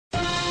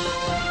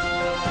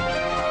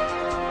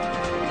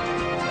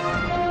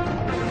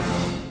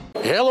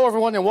Hello,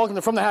 everyone, and welcome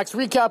to From the Hacks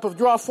recap of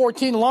Draw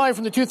 14 live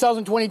from the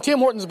 2020 Tim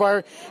Hortons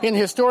Bar in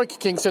historic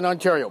Kingston,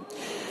 Ontario.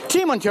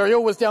 Team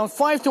Ontario was down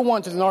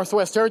 5-1 to the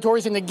Northwest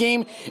Territories in the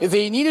game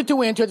they needed to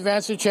win to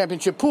advance to the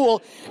championship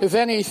pool.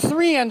 Then a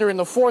 3-ender in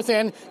the fourth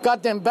end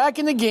got them back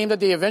in the game that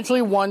they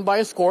eventually won by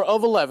a score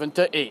of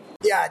 11-8.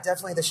 Yeah,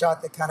 definitely the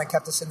shot that kind of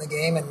kept us in the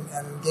game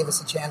and gave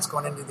us a chance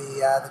going into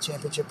the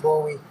championship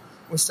pool.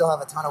 We still have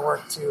a ton of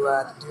work to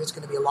do. It's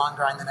going to be a long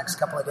grind the next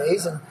couple of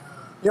days, and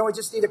we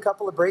just need a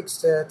couple of breaks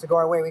to go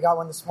our way. We got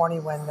one this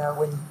morning when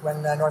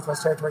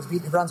Northwest Territories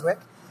beat New Brunswick,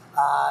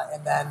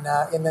 and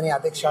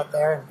then big shot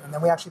there, and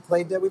then we actually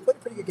played a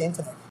pretty good game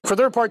tonight. For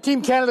their part,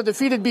 Team Canada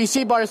defeated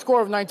BC by a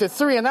score of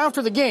 9-3, and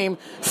after the game,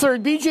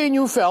 third BJ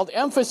Neufeld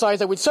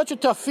emphasized that with such a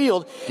tough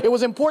field, it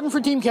was important for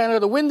Team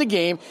Canada to win the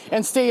game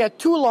and stay at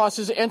 2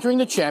 losses entering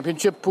the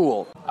championship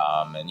pool.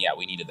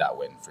 We needed that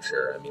win for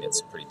sure. I mean,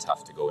 it's pretty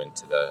tough to go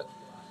into the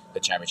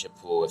championship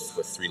pool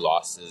with 3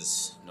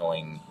 losses,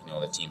 knowing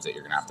the teams that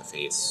you're going to have to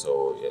face.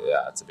 So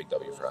yeah, it's a big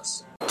W for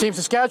us. Team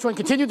Saskatchewan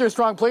continued their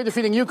strong play,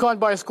 defeating Yukon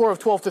by a score of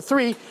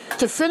 12-3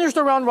 to finish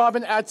the round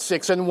robin at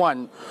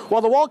 6-1.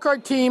 While the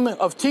wildcard team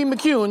of Team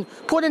McCune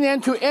put an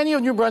end to any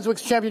of New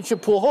Brunswick's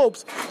championship pool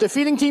hopes,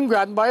 defeating Team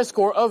Grattan by a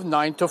score of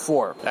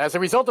 9-4. As a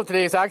result of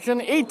today's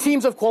action, 8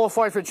 teams have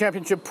qualified for the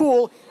championship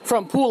pool.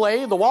 From Pool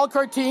A, the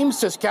wildcard teams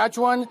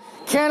Saskatchewan,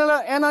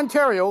 Canada, and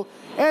Ontario.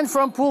 And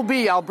from Pool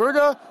B,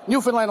 Alberta,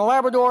 Newfoundland and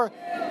Labrador,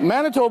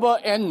 Manitoba,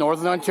 and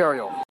Northern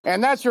Ontario.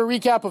 And that's your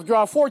recap of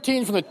Draw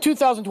 14 from the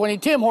 2020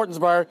 Tim Hortons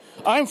Bar.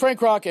 I'm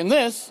Frank Rock, and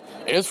this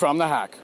is From the Hack.